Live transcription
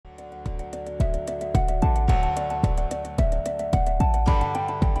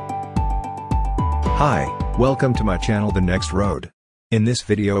Hi, welcome to my channel The Next Road. In this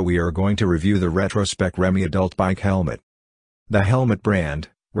video we are going to review the Retrospec Remi adult bike helmet. The helmet brand,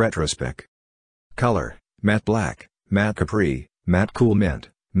 Retrospec. Color, matte black, matte capri, matte cool mint,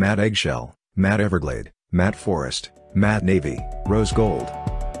 matte eggshell, matte everglade, matte forest, matte navy, rose gold.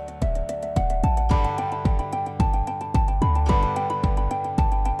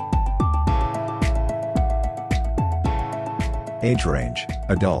 Age range,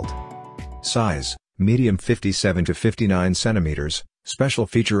 adult. Size, medium 57 to 59 centimeters, special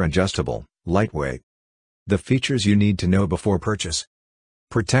feature adjustable, lightweight. The features you need to know before purchase.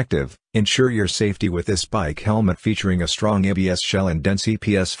 Protective, ensure your safety with this bike helmet featuring a strong ABS shell and dense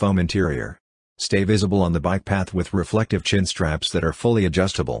EPS foam interior. Stay visible on the bike path with reflective chin straps that are fully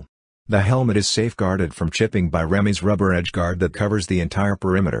adjustable. The helmet is safeguarded from chipping by Remi's rubber edge guard that covers the entire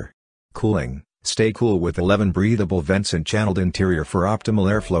perimeter. Cooling. Stay cool with 11 breathable vents and channeled interior for optimal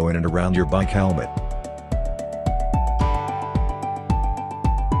airflow in and around your bike helmet.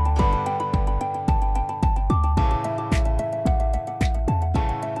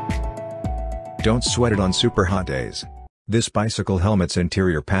 Don't sweat it on super hot days. This bicycle helmet's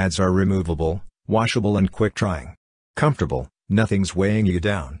interior pads are removable, washable and quick drying. Comfortable, nothing's weighing you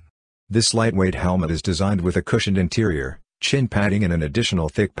down. This lightweight helmet is designed with a cushioned interior, chin padding and an additional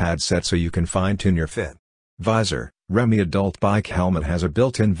thick pad set so you can fine-tune your fit. Visor, Remi adult bike helmet has a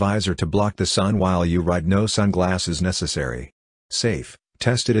built-in visor to block the sun while you ride. No sunglasses necessary. Safe,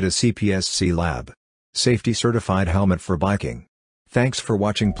 tested at a CPSC lab. Safety certified helmet for biking. Thanks for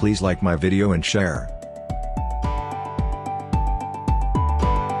watching. Please like my video and share.